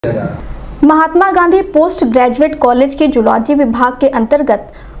Mahatma Gandhi post graduate college के zoology विभाग के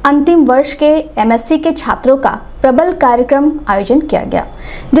अंतर्गत अंतिम वर्ष के एमएससी के छात्रों का प्रबल कार्यक्रम आयोजन किया गया,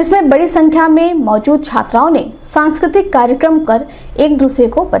 जिसमें बड़ी संख्या में मौजूद छात्राओं ने सांस्कृतिक कार्यक्रम कर एक दूसरे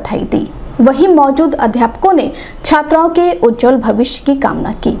को बधाई दी। वहीं मौजूद अध्यापकों ने छात्राओं के उज्जवल भविष्य की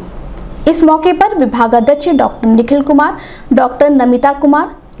कामना की। इस मौके पर विभागाध्यक्ष doctor Nikhil Kumar, doctor Namita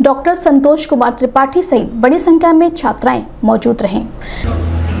Kumar, doctor Santosh Kumar Tripathi सहित बड़ी संख्या में छात्राएं मौजूद रहीं।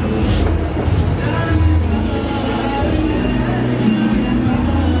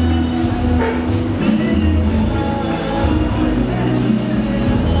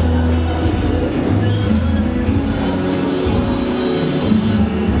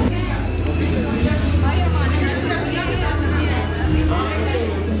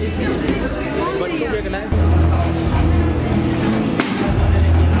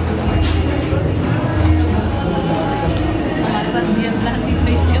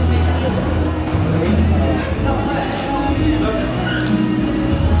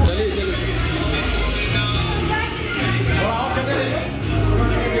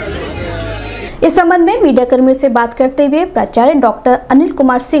 इस संबंध में मीडिया कर्मियों से बात करते हुए प्राचार्य डॉक्टर अनिल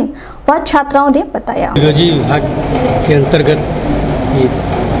कुमार सिंह व छात्राओं ने बताया। जूलॉजी विभाग के अंतर्गत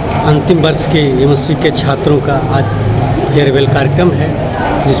अंतिम वर्ष के एमएससी के छात्रों का आज फेयरवेल कार्यक्रम है,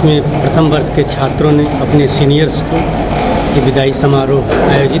 जिसमें प्रथम वर्ष के छात्रों ने अपने सीनियर्स को ये विदाई समारोह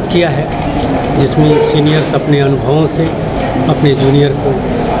आयोजित किया है, जिसमें सीनियर्स अपने अनुभवों से अपने जूनियर को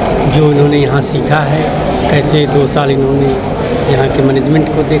जो इन्होंने यहाँ सीखा है, कैसे 2 साल इन्होंने यहाँ के मैनेजमेंट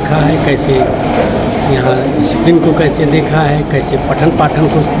को देखा है, कैसे यहाँ डिसिप्लिन को कैसे देखा है, कैसे पठन पाठन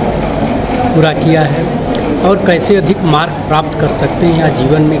को पूरा किया है और कैसे अधिक मार्क प्राप्त कर सकते हैं या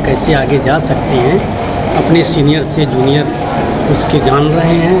जीवन में कैसे आगे जा सकते हैं, अपने सीनियर से जूनियर उसके जान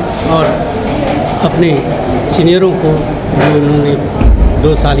रहे हैं और अपने सीनियरों को जो उन्होंने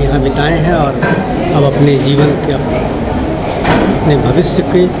 2 साल यहाँ बिताए हैं और अब अपने जीवन के अपने भविष्य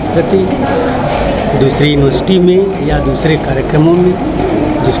के प्रति दूसरी यूनिवर्सिटी में या दूसरे कार्यक्रमों में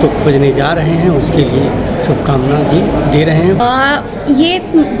जिसको खोजने जा रहे हैं उसके लिए शुभकामना भी दे रहे हैं। ये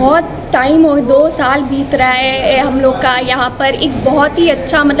बहुत टाइम हो 2 साल बीत रहा है हम लोग का यहाँ पर। एक बहुत ही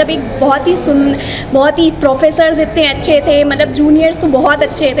अच्छा एक बहुत ही प्रोफेसर्स इतने अच्छे थे, जूनियर्स तो बहुत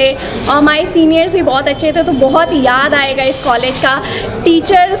अच्छे थे और हमारे सीनियर्स भी बहुत अच्छे थे, तो बहुत याद आएगा इस कॉलेज का।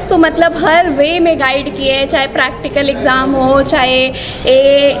 टीचर्स तो हर वे में गाइड किए, चाहे प्रैक्टिकल एग्ज़ाम हो,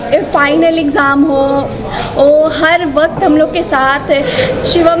 चाहे फाइनल एग्ज़ाम हो, हर वक्त हम लोग के साथ।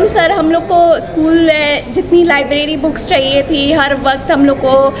 शिवम सर हम लोग को स्कूल जितनी लाइब्रेरी बुक्स चाहिए थी हर वक्त हम लोग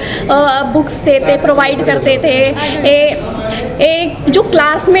को बुक्स देते, प्रोवाइड करते थे। जो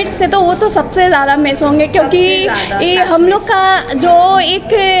क्लासमेट्स थे तो वो तो सबसे ज़्यादा मिस होंगे, क्योंकि हम लोग का जो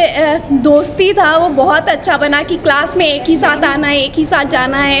एक दोस्ती था वो बहुत अच्छा बना कि क्लास में एक ही साथ आना है, एक ही साथ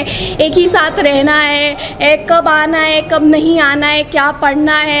जाना है, एक ही साथ रहना है, कब आना है कब नहीं आना है, क्या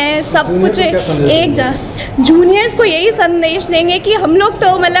पढ़ना है, सब कुछ एक जूनियर्स को यही संदेश देंगे कि हम लोग तो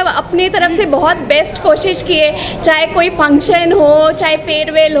अपनी तरफ से बहुत बेस्ट कोशिश किए, चाहे कोई फंक्शन हो, चाहे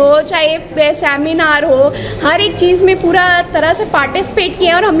फेयरवेल हो, चाहे सेमिनार हो, हर एक चीज़ में पूरा तरह से पार्टिसिपेट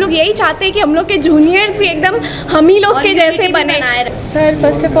किया और हम लोग यही चाहते हैं कि हम लोग के जूनियर्स भी एकदम हम ही लोग के जैसे बने। सर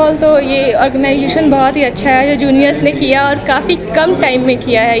फर्स्ट ऑफ ऑल तो ये ऑर्गेनाइजेशन बहुत ही अच्छा है जो जूनियर्स ने किया और काफ़ी कम टाइम में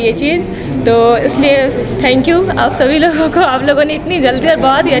किया है ये चीज़, तो इसलिए थैंक यू आप सभी लोगों को। आप लोगों ने इतनी जल्दी और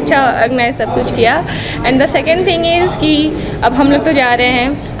बहुत ही अच्छा ऑर्गेनाइज सब कुछ किया। And the second thing is कि अब हम लोग तो जा रहे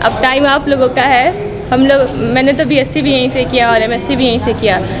हैं, अब टाइम आप लोगों का है। मैंने तो बीएससी भी यहीं से किया और एमएससी भी यहीं से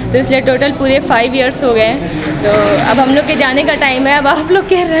किया, तो इसलिए टोटल पूरे 5 इयर्स हो गए। तो अब हम लोग के जाने का टाइम है, अब आप लोग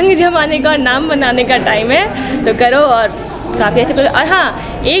के रंग जमाने का और नाम बनाने का टाइम है, तो करो और काफ़ी अच्छे। और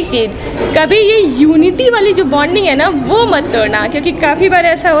हाँ एक चीज़, कभी ये यूनिटी वाली जो बॉन्डिंग है ना वो मत तोड़ना, क्योंकि काफ़ी बार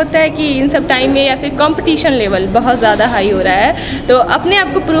ऐसा होता है कि इन सब टाइम में या फिर कंपटीशन लेवल बहुत ज़्यादा हाई हो रहा है, तो अपने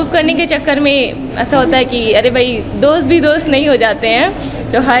आप को प्रूव करने के चक्कर में ऐसा होता है कि अरे भाई दोस्त भी दोस्त नहीं हो जाते हैं।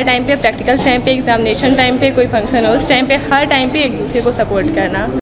 तो हर टाइम पे प्रैक्टिकल टाइम पे, एग्जामिनेशन टाइम पे, कोई फंक्शन हो उस टाइम पे, हर टाइम पे एक दूसरे को सपोर्ट करना।